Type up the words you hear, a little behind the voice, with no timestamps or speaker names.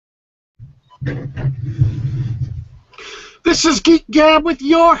This is Geek Gab with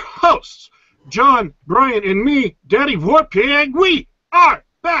your hosts, John, Brian, and me, Daddy Warpig. We are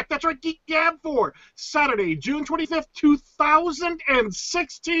back. That's right, Geek Gab for Saturday, June 25th,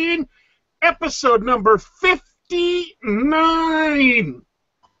 2016, episode number 59.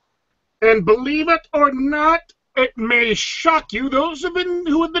 And believe it or not, it may shock you, those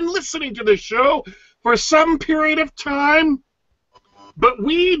who have been listening to the show for some period of time, but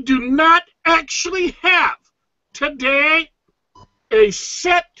we do not actually have today a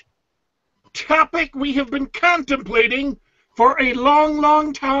set topic we have been contemplating for a long,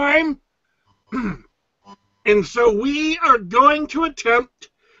 long time. And so we are going to attempt,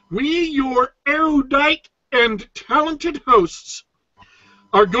 your erudite and talented hosts,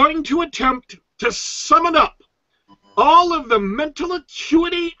 are going to attempt to summon up all of the mental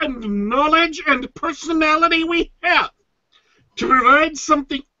acuity and knowledge and personality we have to provide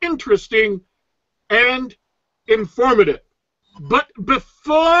something interesting and informative. But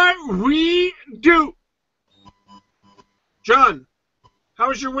before we do, John, how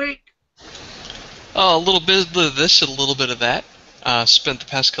was your week? A little bit of this and a little bit of that. Spent the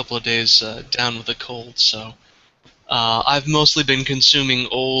past couple of days down with a cold, so I've mostly been consuming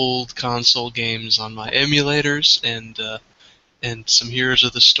old console games on my emulators and some Heroes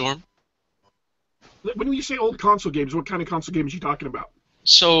of the Storm. When you say old console games, what kind of console games are you talking about?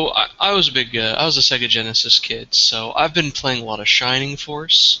 So I was a Sega Genesis kid, so I've been playing a lot of Shining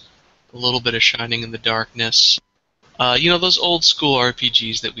Force, a little bit of Shining in the Darkness. Those old school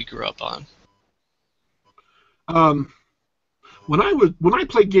RPGs that we grew up on. When I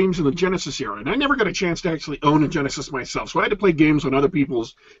played games in the Genesis era, and I never got a chance to actually own a Genesis myself, so I had to play games on other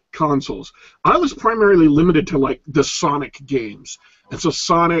people's consoles. I was primarily limited to like the Sonic games, and so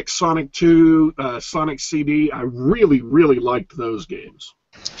Sonic 2, Sonic CD. I really, really liked those games.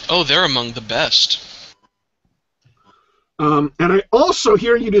 Oh, they're among the best. And I also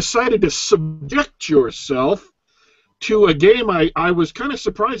hear you decided to subject yourself to a game I was kind of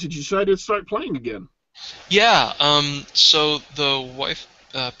surprised that you decided to start playing again. Yeah, so the wife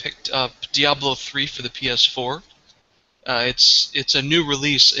picked up Diablo 3 for the PS4. It's a new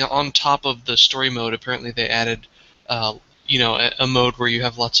release. On top of the story mode, apparently they added a mode where you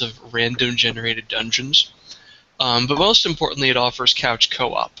have lots of random generated dungeons. But most importantly, it offers couch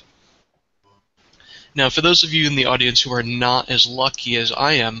co-op. Now, for those of you in the audience who are not as lucky as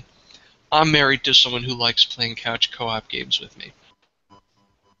I am, I'm married to someone who likes playing couch co-op games with me.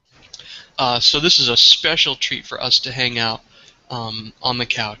 So this is a special treat for us to hang out on the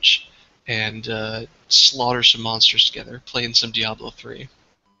couch and slaughter some monsters together, playing some Diablo 3.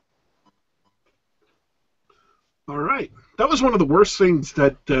 All right. That was one of the worst things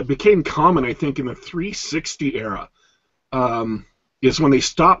that became common, I think, in the 360 era, is when they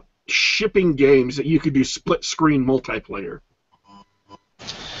stopped shipping games that you could do split-screen multiplayer.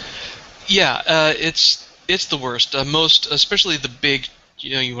 Yeah, it's the worst. Especially the big,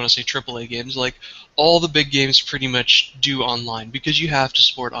 you want to say AAA games, like all the big games pretty much do online because you have to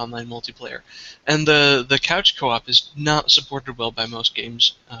support online multiplayer. And the couch co-op is not supported well by most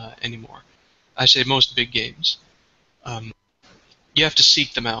games anymore. I say most big games. You have to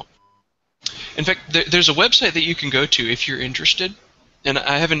seek them out. In fact, there's a website that you can go to if you're interested, and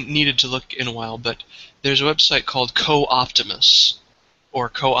I haven't needed to look in a while, but there's a website called Co-Optimus, or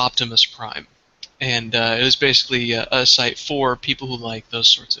Co-Optimus Prime. And it was basically a site for people who like those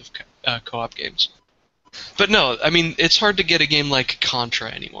sorts of co-op games. But no, I mean, it's hard to get a game like Contra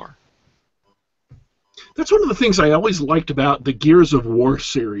anymore. That's one of the things I always liked about the Gears of War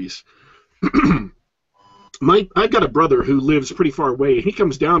series. I've got a brother who lives pretty far away. He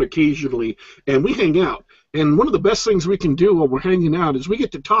comes down occasionally, and we hang out. And one of the best things we can do while we're hanging out is we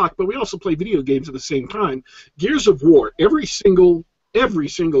get to talk, but we also play video games at the same time. Gears of War, every single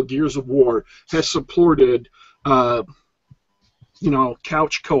Gears of War has supported,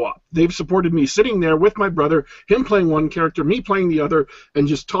 couch co-op. They've supported me sitting there with my brother, him playing one character, me playing the other, and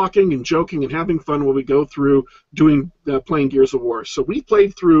just talking and joking and having fun while we go through playing Gears of War. So we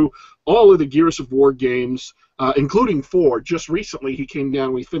played through all of the Gears of War games, including 4. Just recently he came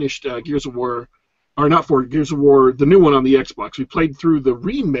down, we finished Gears of War, or not 4, Gears of War, the new one on the Xbox. We played through the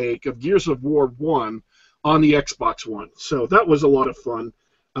remake of Gears of War 1 on the Xbox One. So that was a lot of fun,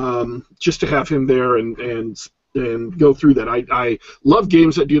 just to have him there and go through that. I love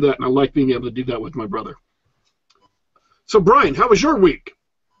games that do that, and I like being able to do that with my brother. So, Brian, how was your week?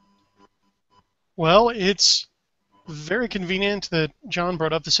 Well, it's very convenient that John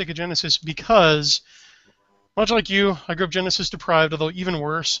brought up the Sega Genesis because, much like you, I grew up Genesis deprived, although even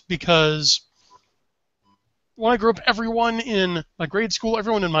worse, because when I grew up, everyone in my grade school,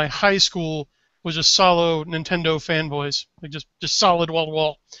 everyone in my high school was just solid Nintendo fanboys, like just solid wall to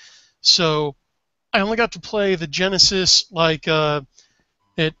wall. So I only got to play the Genesis like at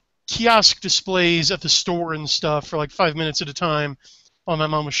kiosk displays at the store and stuff for like 5 minutes at a time while my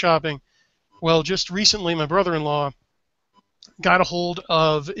mom was shopping. Well, just recently, my brother-in-law got a hold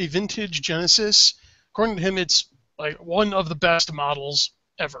of a vintage Genesis. According to him, it's like one of the best models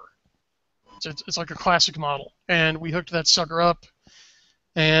ever. It's like a classic model. And we hooked that sucker up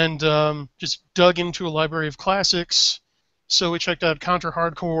and just dug into a library of classics. So we checked out Contra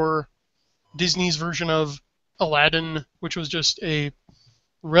Hardcore, Disney's version of Aladdin, which was just a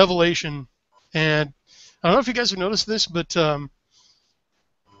revelation. And I don't know if you guys have noticed this, but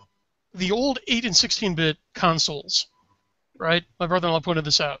the old 8 and 16-bit consoles, right? My brother-in-law pointed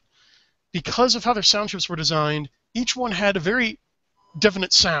this out. Because of how their sound chips were designed, each one had a very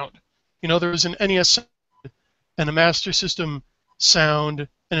definite sound. You know, there was an NES sound and a Master System sound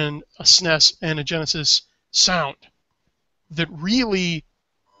and a SNES and a Genesis sound that really,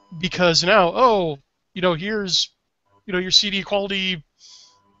 because now, here's, your CD quality,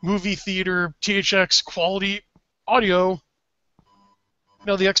 movie theater, THX quality audio.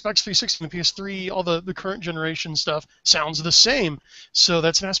 The Xbox 360 and the PS3, all the current generation stuff sounds the same. So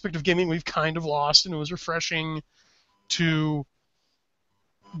that's an aspect of gaming we've kind of lost, and it was refreshing to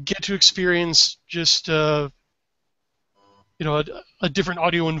get to experience just a different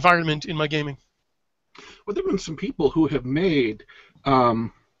audio environment in my gaming. Well, there have been some people who have made,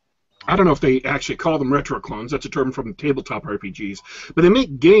 I don't know if they actually call them retro clones, that's a term from tabletop RPGs, but they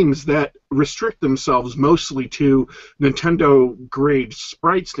make games that restrict themselves mostly to Nintendo-grade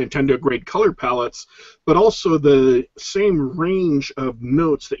sprites, Nintendo-grade color palettes, but also the same range of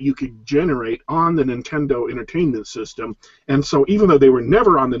notes that you could generate on the Nintendo Entertainment System. And so even though they were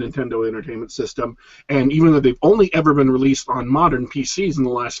never on the Nintendo Entertainment System, and even though they've only ever been released on modern PCs in the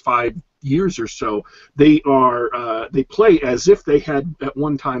last 5 years or so, they play as if they had at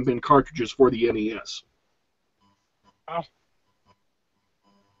one time been cartridges for the NES. Wow.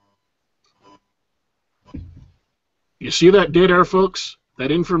 You see that dead air, folks? That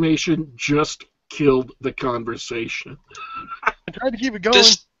information just killed the conversation. I tried to keep it going.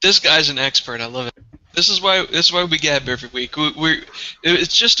 This guy's an expert. I love it. This is why we gab every week.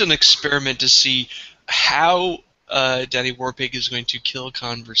 It's just an experiment to see how Daddy Warpig is going to kill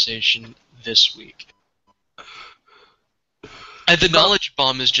conversation this week. And the knowledge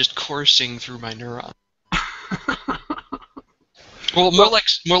bomb is just coursing through my neuron. Well, more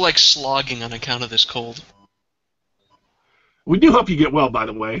like slogging on account of this cold. We do hope you get well, by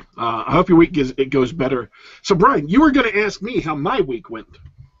the way. I hope your week goes better. So, Brian, you were going to ask me how my week went.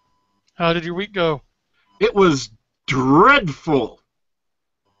 How did your week go? It was dreadful.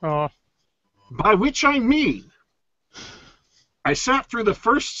 Oh. By which I mean, I sat through the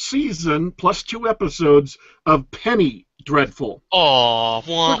first season plus 2 episodes of Penny Dreadful. Oh, Look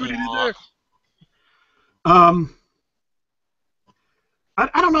what he did there. I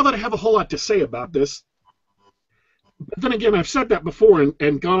don't know that I have a whole lot to say about this. But then again, I've said that before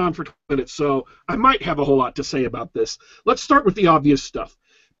and gone on for 20 minutes, so I might have a whole lot to say about this. Let's start with the obvious stuff.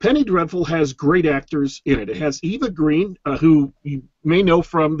 Penny Dreadful has great actors in it. It has Eva Green, who you may know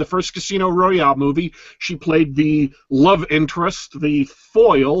from the first Casino Royale movie. She played the love interest, the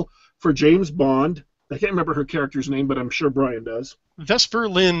foil for James Bond. I can't remember her character's name, but I'm sure Brian does. Vesper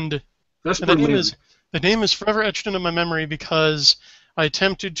Lynd. Vesper The Lynd. name is forever etched into my memory because I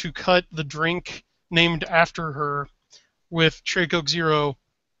attempted to cut the drink named after her with Cherry Coke Zero.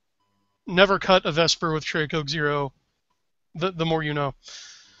 Never cut a Vesper with Cherry Coke Zero. The more you know.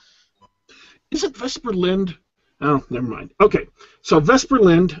 Is it Vesper Lynd? Oh, never mind. Okay, so Vesper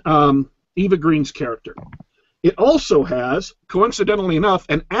Lynd, Eva Green's character. It also has, coincidentally enough,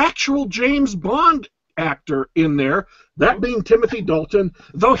 an actual James Bond actor in there, that being Timothy Dalton,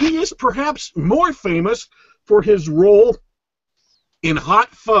 though he is perhaps more famous for his role in Hot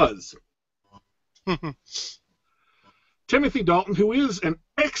Fuzz. Timothy Dalton, who is an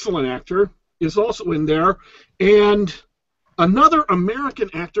excellent actor, is also in there, and another American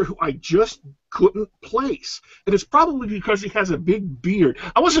actor who I just couldn't place. And it's probably because he has a big beard.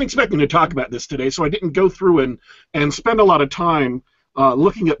 I wasn't expecting to talk about this today, so I didn't go through and spend a lot of time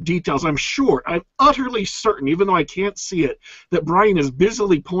looking up details. I'm utterly certain, even though I can't see it, that Brian is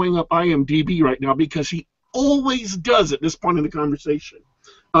busily pulling up IMDb right now because he always does at this point in the conversation.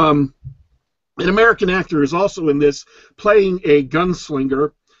 An American actor is also in this, playing a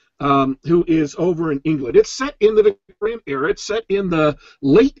gunslinger who is over in England. It's set in the Victorian era. It's set in the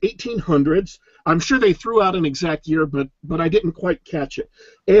late 1800s. I'm sure they threw out an exact year, but I didn't quite catch it.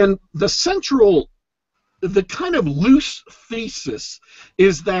 And the central the kind of loose thesis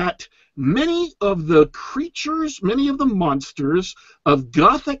is that many of the creatures, many of the monsters of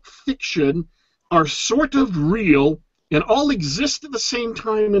Gothic fiction are sort of real and all exist at the same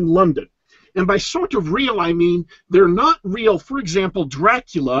time in London. And by sort of real, I mean they're not real. For example,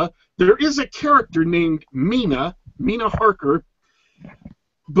 Dracula, there is a character named Mina Harker,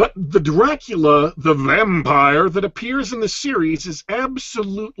 but the Dracula, the vampire that appears in the series, is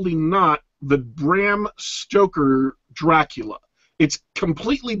absolutely not the Bram Stoker Dracula. It's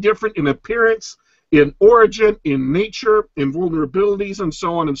completely different in appearance, in origin, in nature, in vulnerabilities, and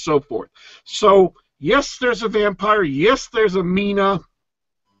so on and so forth. So, yes, there's a vampire, yes, there's a Mina,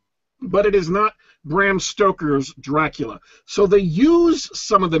 but it is not Bram Stoker's Dracula. So they use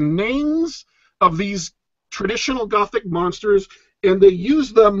some of the names of these traditional Gothic monsters, and they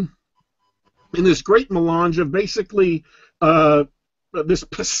use them in this great melange of basically this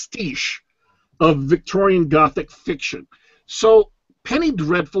pastiche of Victorian Gothic fiction. So Penny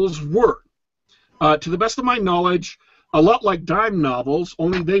Dreadfuls were, to the best of my knowledge, a lot like dime novels,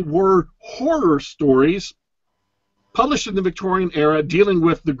 only they were horror stories published in the Victorian era dealing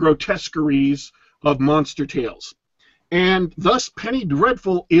with the grotesqueries of monster tales. And thus Penny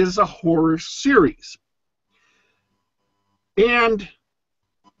Dreadful is a horror series. And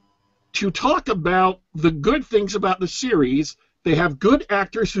to talk about the good things about the series, they have good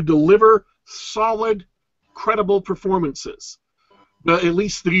actors who deliver solid, credible performances. At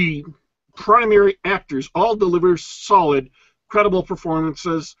least the primary actors all deliver solid, credible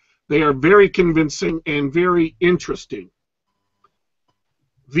performances. They are very convincing and very interesting.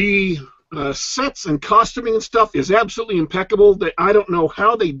 The sets and costuming and stuff is absolutely impeccable. I don't know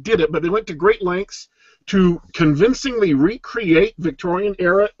how they did it, but they went to great lengths to convincingly recreate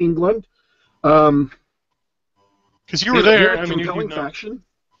Victorian-era England. Because you were there. I mean, compelling faction.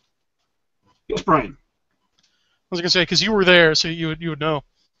 Yes, Brian. I was going to say, because you were there, so you would know.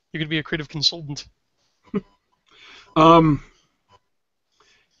 You could be a creative consultant.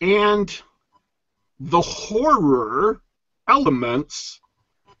 And the horror elements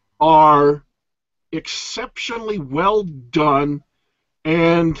are exceptionally well done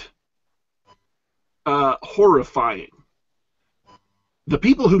and horrifying. The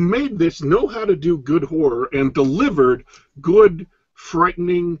people who made this know how to do good horror and delivered good,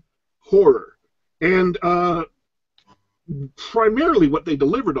 frightening horror. And primarily what they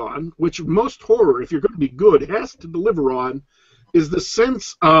delivered on, which most horror, if you're going to be good, has to deliver on, is the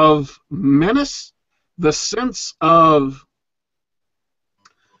sense of menace, the sense of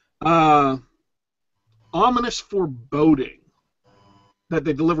ominous foreboding that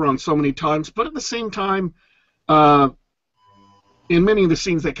they deliver on so many times, but at the same time, in many of the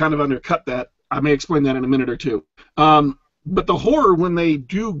scenes they kind of undercut that. I may explain that in a minute or two. But the horror, when they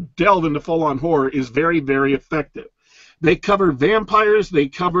do delve into full-on horror, is very, very effective. They cover vampires, they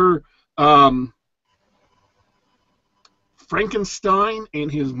cover Frankenstein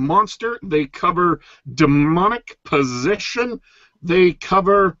and his monster, they cover demonic possession, they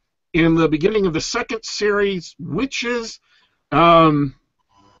cover, in the beginning of the second series, witches, and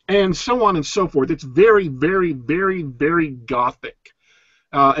so on and so forth. It's very, very, very, very Gothic.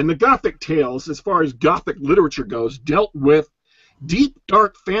 And the Gothic tales, as far as Gothic literature goes, dealt with deep,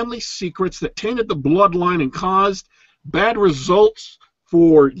 dark family secrets that tainted the bloodline and caused bad results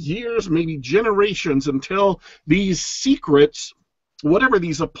for years, maybe generations, until these secrets, whatever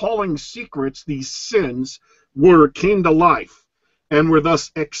these appalling secrets, these sins, came to life and were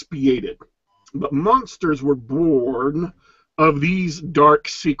thus expiated. But monsters were born of these dark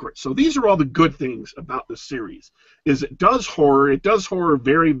secrets. So these are all the good things about the series, is it does horror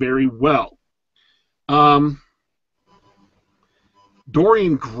very, very well.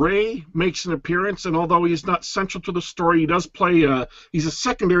 Dorian Gray makes an appearance, and although he's not central to the story, he does play, he's a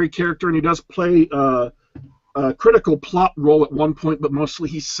secondary character, and he does play a critical plot role at one point, but mostly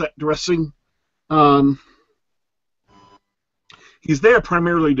he's set dressing. He's there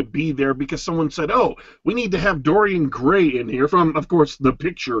primarily to be there because someone said, oh, we need to have Dorian Gray in here, from, of course, the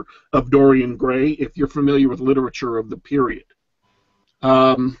picture of Dorian Gray, if you're familiar with literature of the period.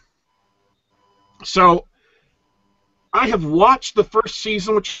 So I have watched the first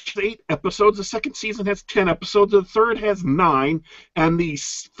season, which is 8 episodes. The second season has 10 episodes. The third has 9. And the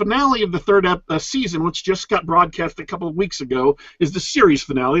finale of the third season, which just got broadcast a couple of weeks ago, is the series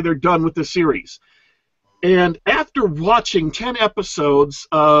finale. They're done with the series. And after watching 10 episodes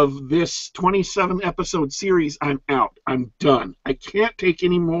of this 27-episode series, I'm out. I'm done. I can't take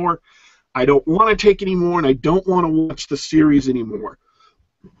any more. I don't want to take any more, and I don't want to watch the series anymore.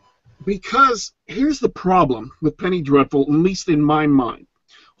 Because here's the problem with Penny Dreadful, at least in my mind.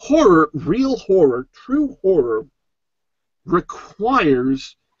 horror, real horror, true horror,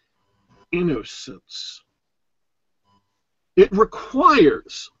 requires innocence. It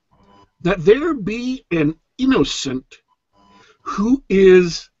requires that there be an innocent who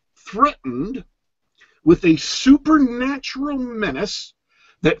is threatened with a supernatural menace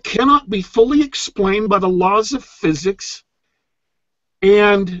that cannot be fully explained by the laws of physics,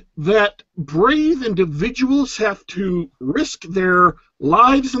 and that brave individuals have to risk their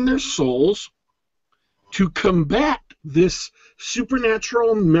lives and their souls to combat this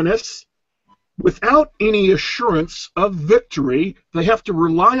supernatural menace without any assurance of victory. They have to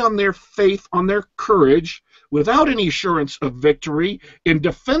rely on their faith, on their courage, without any assurance of victory, in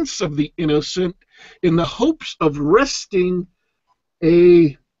defense of the innocent, in the hopes of wresting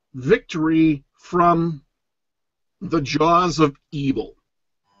a victory from the jaws of evil.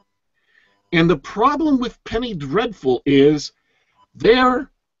 And the problem with Penny Dreadful is there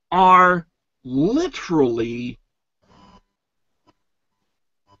are literally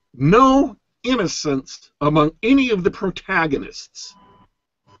no innocence among any of the protagonists.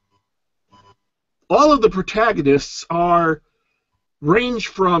 All of the protagonists range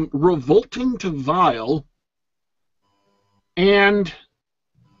from revolting to vile, and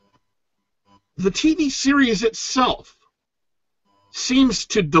the TV series itself seems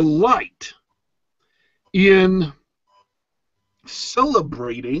to delight in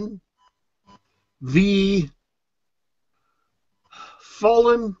celebrating the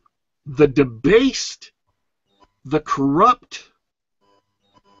fallen, the debased, the corrupt.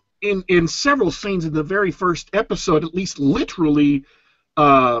 In several scenes in the very first episode, at least literally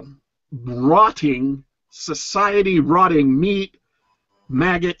rotting society, rotting meat,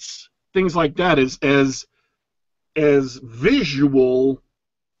 maggots, things like that, as visual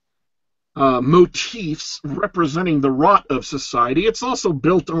motifs representing the rot of society. It's also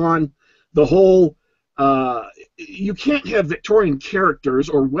built on the whole you can't have Victorian characters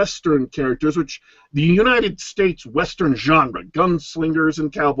or Western characters, which the United States Western genre, gunslingers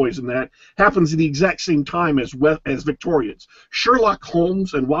and cowboys and that, happens at the exact same time as Victorians. Sherlock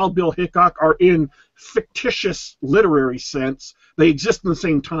Holmes and Wild Bill Hickok are in fictitious literary sense. They exist in the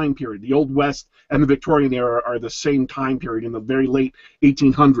same time period. The Old West and the Victorian era are the same time period in the very late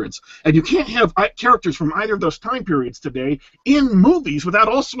 1800s. And you can't have characters from either of those time periods today in movies without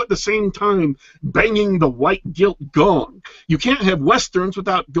also at the same time banging the white guilt gong. You can't have Westerns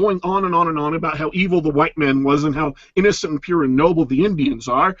without going on and on and on about how evil the white man was and how innocent and pure and noble the Indians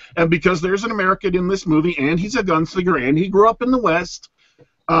are. And because there's an American in this movie and he's a gunslinger and he grew up in the West,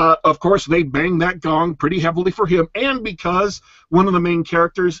 of course, they bang that gong pretty heavily for him. And because one of the main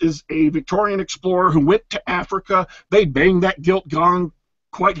characters is a Victorian explorer who went to Africa, they bang that guilt gong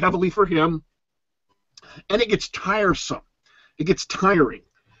quite heavily for him. And it gets tiresome. It gets tiring.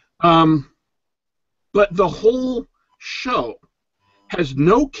 But the whole show has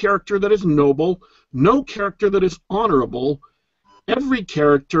no character that is noble, no character that is honorable. Every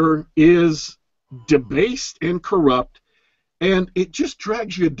character is debased and corrupt. And it just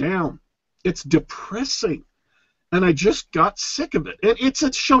drags you down. It's depressing. And I just got sick of it. And it's a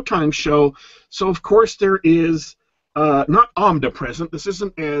Showtime show, so of course there is not omnipresent. This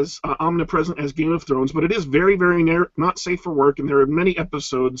isn't as omnipresent as Game of Thrones, but it is very, very not safe for work, and there are many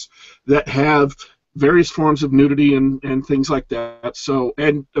episodes that have various forms of nudity and things like that. So,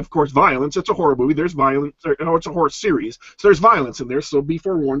 and of course violence. It's a horror movie. There's violence. It's a horror series. So there's violence in there. So be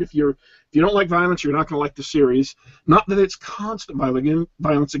forewarned. If you don't like violence, you're not going to like the series. Not that it's constant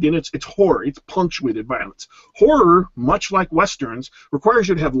violence. Again, it's horror. It's punctuated violence. Horror, much like Westerns, requires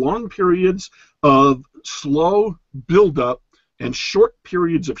you to have long periods of slow build-up and short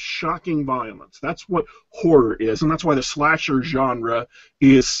periods of shocking violence. That's what horror is, and that's why the slasher genre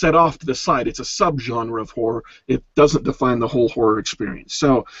is set off to the side. It's a subgenre of horror. It doesn't define the whole horror experience.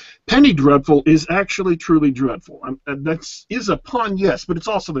 So Penny Dreadful is actually truly dreadful. That is a pun, yes, but it's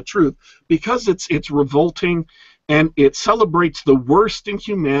also the truth, because it's revolting, and it celebrates the worst in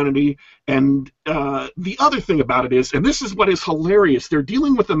humanity. And the other thing about it is, and this is what is hilarious, they're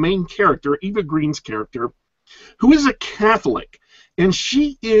dealing with the main character, Eva Green's character, who is a Catholic, and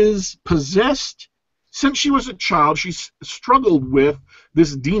she is possessed since she was a child. She's struggled with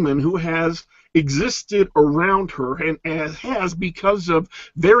this demon who has existed around her and has, because of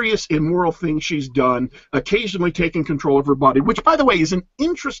various immoral things she's done, occasionally taken control of her body, which, by the way, is an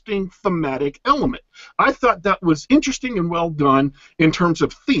interesting thematic element. I thought that was interesting and well done in terms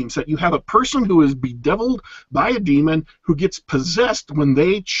of themes, that you have a person who is bedeviled by a demon who gets possessed when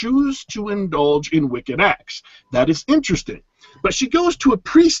they choose to indulge in wicked acts. That is interesting. But she goes to a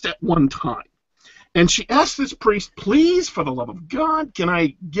priest at one time, And she asked this priest, please, for the love of God, can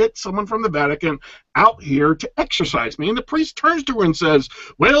I get someone from the Vatican out here to exorcise me? And the priest turns to her and says,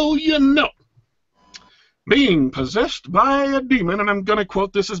 well, you know, being possessed by a demon, and I'm going to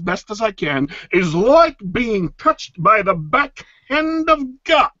quote this as best as I can, is like being touched by the backhand of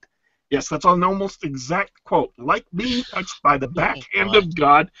God. Yes, that's an almost exact quote. Like being touched by the backhand of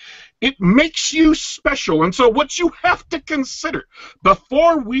God, it makes you special. And so what you have to consider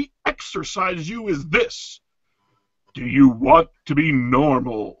before we exercise you is this. Do you want to be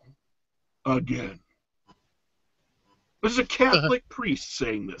normal again? This is a Catholic priest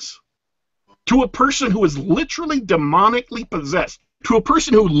saying this to a person who is literally demonically possessed, to a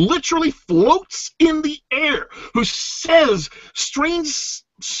person who literally floats in the air, who says strange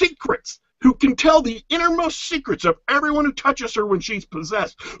secrets, who can tell the innermost secrets of everyone who touches her when she's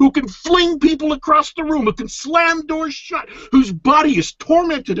possessed, who can fling people across the room, who can slam doors shut, whose body is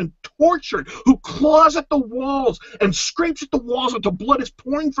tormented and tortured, who claws at the walls and scrapes at the walls until blood is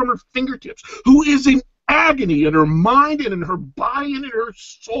pouring from her fingertips, who is in agony in her mind and in her body and in her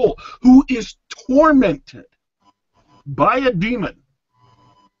soul, who is tormented by a demon.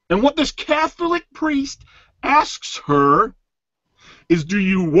 And what this Catholic priest asks her is, do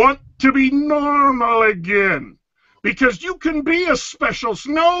you want to be normal again? Because you can be a special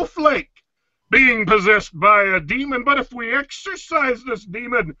snowflake being possessed by a demon, but if we exorcise this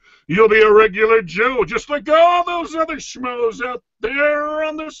demon, you'll be a regular Joe, just like all those other schmoes out there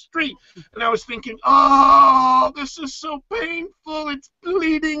on the street. And I was thinking, oh, this is so painful. It's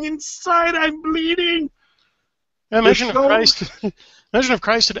bleeding inside. I'm bleeding. Yeah, imagine if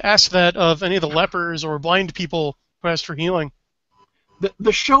Christ had asked that of any of the lepers or blind people who asked for healing.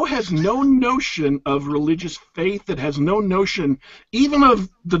 The show has no notion of religious faith. It has no notion even of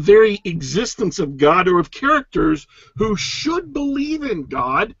the very existence of God or of characters who should believe in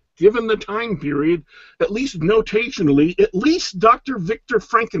God, given the time period, at least notationally. At least Dr. Victor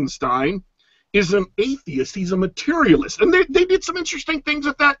Frankenstein is an atheist. He's a materialist. And they did some interesting things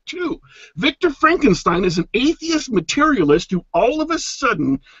with that, too. Victor Frankenstein is an atheist materialist who all of a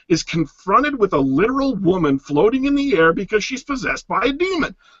sudden is confronted with a literal woman floating in the air because she's possessed by a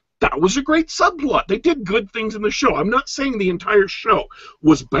demon. That was a great subplot. They did good things in the show. I'm not saying the entire show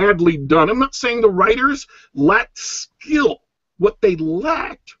was badly done. I'm not saying the writers lacked skill. What they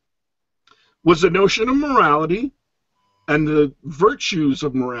lacked was the notion of morality and the virtues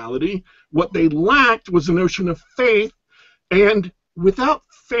of morality. What they lacked was the notion of faith, and without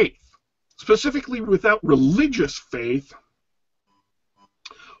faith, specifically without religious faith,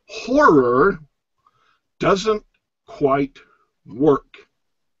 horror doesn't quite work.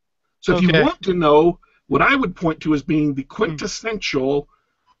 So if you want to know what I would point to as being the quintessential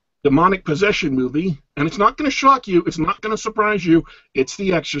demonic possession movie, and it's not going to shock you, it's not going to surprise you, it's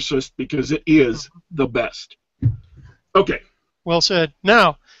The Exorcist, because it is the best. Okay. Well said.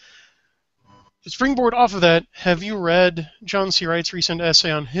 Now, to springboard off of that, have you read John C. Wright's recent essay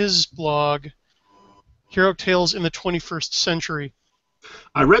on his blog, Heroic Tales in the 21st Century?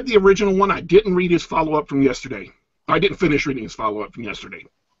 I read the original one. I didn't read his follow-up from yesterday. I didn't finish reading his follow-up from yesterday.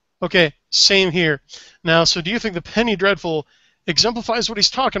 Okay, same here. Now, so do you think the Penny Dreadful exemplifies what he's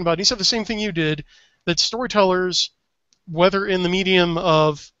talking about? He said the same thing you did, that storytellers, whether in the medium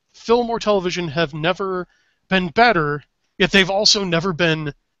of film or television, have never been better, yet they've also never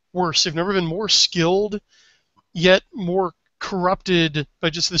been worse. They've never been more skilled, yet more corrupted by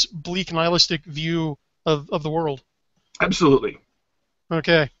just this bleak nihilistic view of the world. Absolutely.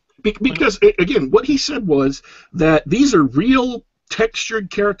 Okay. Because, again, what he said was that these are real textured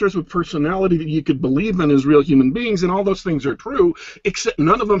characters with personality that you could believe in as real human beings, and all those things are true, except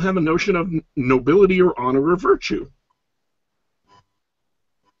none of them have a notion of nobility or honor or virtue.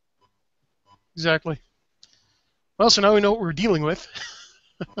 Exactly. Well, so now we know what we're dealing with.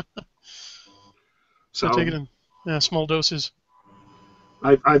 So take it in small doses.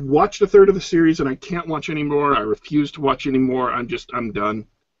 I've watched a third of the series, and I can't watch anymore. I refuse to watch anymore. I'm done.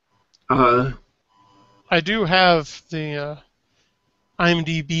 I do have the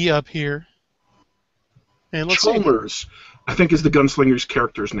IMDb up here. And let's Chalmers, I think, is the gunslinger's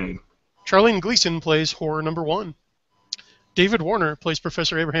character's name. Charlene Gleason plays horror number 1. David Warner plays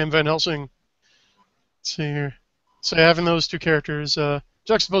Professor Abraham Van Helsing. Let's see here. So having those two characters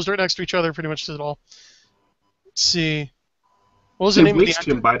juxtaposed right next to each other pretty much says it all. Let's see. What was the name of the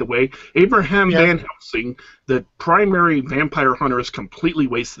actor? Him, by the way. Abraham Van Helsing, the primary vampire hunter, is completely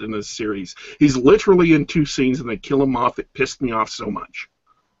wasted in this series. He's literally in 2 scenes, and they kill him off. It pissed me off so much.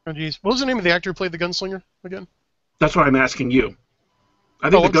 Oh, geez. What was the name of the actor who played the gunslinger again? That's what I'm asking you. I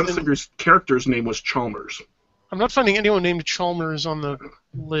think the gunslinger's character's name was Chalmers. I'm not finding anyone named Chalmers on the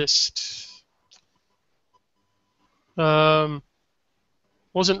list. Wasn't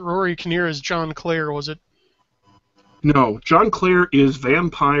Rory Kinnear as John Clare, was it? No, John Clare is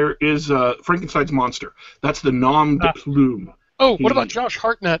Frankenstein's monster. That's the nom de Ah. plume. Oh, what about Josh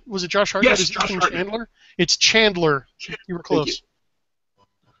Hartnett? Was it Josh Hartnett Yes, as Josh Ethan Hartnett. Chandler? It's Chandler. You were Thank close.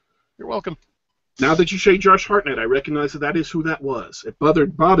 You're welcome. Now that you say Josh Hartnett, I recognize that is who that was. It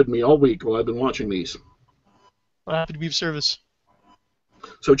bothered me all week while I've been watching these. I'm happy to be of service.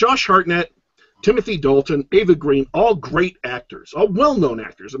 So Josh Hartnett, Timothy Dalton, Ava Green, all great actors, all well-known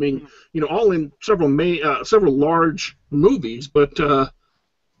actors. I mean, all in several large movies, but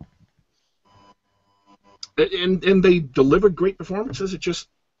and they delivered great performances. It just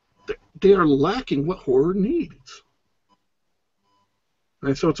they are lacking what horror needs,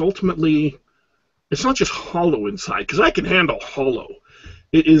 and so it's not just hollow inside, because I can handle hollow.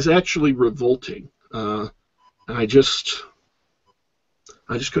 It is actually revolting, and I just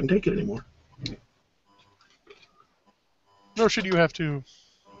couldn't take it anymore. Nor should you have to.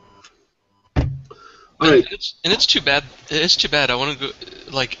 Right. And it's too bad. It's too bad. I want to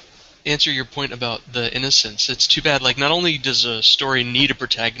go answer your point about the innocence. It's too bad. Not only does a story need a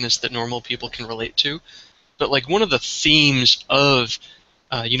protagonist that normal people can relate to, but one of the themes of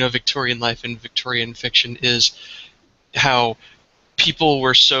Victorian life and Victorian fiction is how people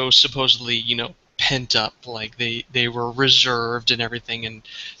were so supposedly pent up, they were reserved and everything,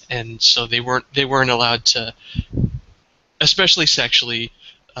 and so they weren't allowed to, especially sexually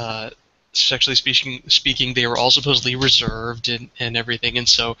speaking, they were all supposedly reserved and everything, and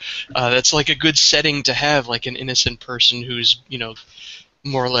so that's a good setting to have an innocent person who's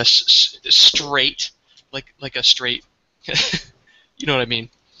more or less straight, like a straight, you know what I mean?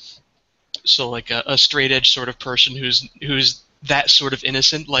 So a straight edge sort of person who's that sort of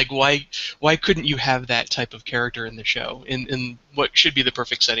innocent. Why couldn't you have that type of character in the show in what should be the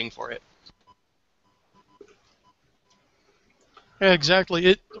perfect setting for it? Yeah,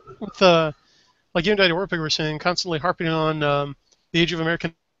 exactly. With like you and Dr. Warpig were saying, constantly harping on the Age of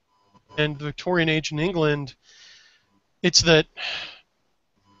American and the Victorian age in England. It's that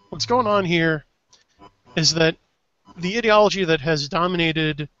what's going on here is that the ideology that has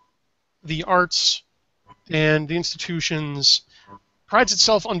dominated the arts and the institutions prides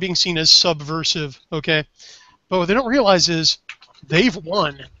itself on being seen as subversive, okay? But what they don't realize is they've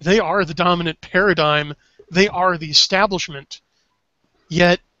won. They are the dominant paradigm. They are the establishment.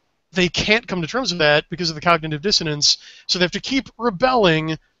 Yet they can't come to terms with that because of the cognitive dissonance, so they have to keep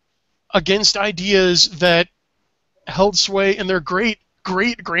rebelling against ideas that held sway in their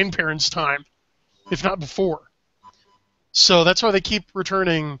great-great-grandparents' time, if not before. So that's why they keep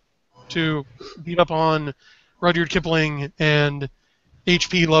returning to beat up on Rudyard Kipling and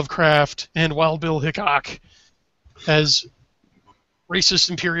H.P. Lovecraft and Wild Bill Hickok as racist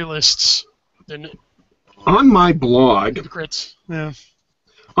imperialists and on my blog, hypocrites. Yeah.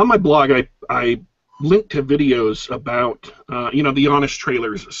 On my blog, I linked to videos about the Honest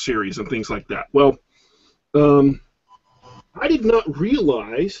Trailers series and things like that. Well, I did not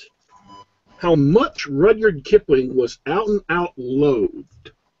realize how much Rudyard Kipling was out and out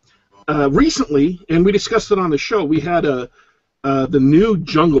loathed. Recently, and we discussed it on the show, we had the new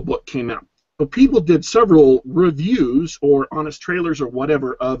Jungle Book came out. So people did several reviews or Honest Trailers or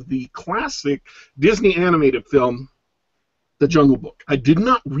whatever of the classic Disney animated film, The Jungle Book. I did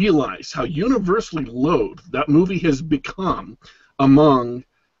not realize how universally loathed that movie has become among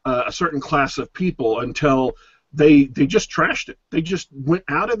a certain class of people until they just trashed it. They just went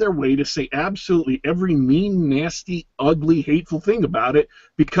out of their way to say absolutely every mean, nasty, ugly, hateful thing about it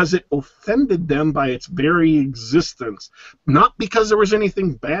because it offended them by its very existence. Not because there was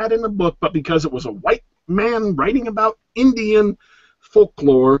anything bad in the book, but because it was a white man writing about Indian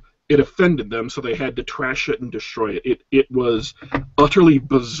folklore. It offended them, so they had to trash it and destroy it. It was utterly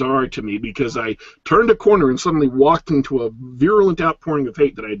bizarre to me because I turned a corner and suddenly walked into a virulent outpouring of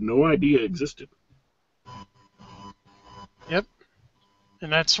hate that I had no idea existed. Yep.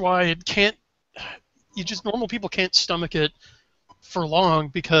 And that's why it can't, normal people can't stomach it for long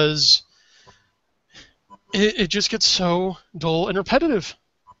because it just gets so dull and repetitive.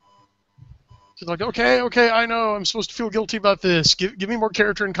 It's like, okay, I know, I'm supposed to feel guilty about this. Give me more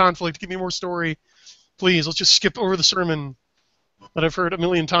character and conflict. Give me more story. Please, let's just skip over the sermon that I've heard a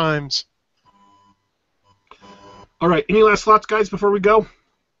million times. All right, any last thoughts, guys, before we go?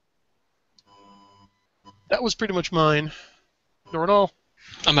 That was pretty much mine. Dornall?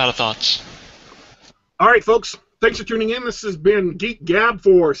 I'm out of thoughts. All right, folks. Thanks for tuning in. This has been Geek Gab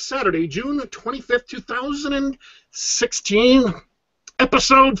for Saturday, June 25th, 2016,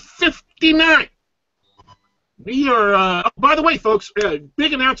 episode 59. We are, by the way, folks,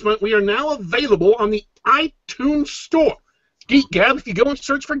 big announcement. We are now available on the iTunes Store. Geek Gab, if you go and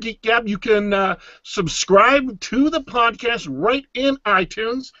search for Geek Gab, you can subscribe to the podcast right in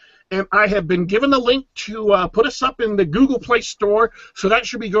iTunes. And I have been given a link to put us up in the Google Play Store, so that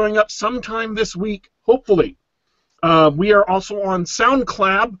should be going up sometime this week, hopefully. We are also on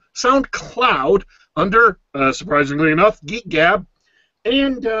SoundCloud under, surprisingly enough, Geek Gab.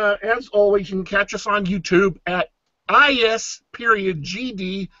 And as always, you can catch us on YouTube at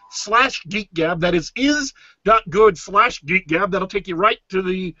is.gd/geekgab. That is is.good/geekgab. That'll take you right to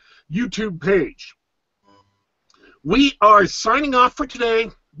the YouTube page. We are signing off for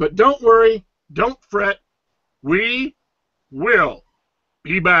today, but don't worry, don't fret. We will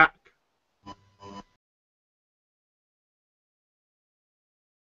be back.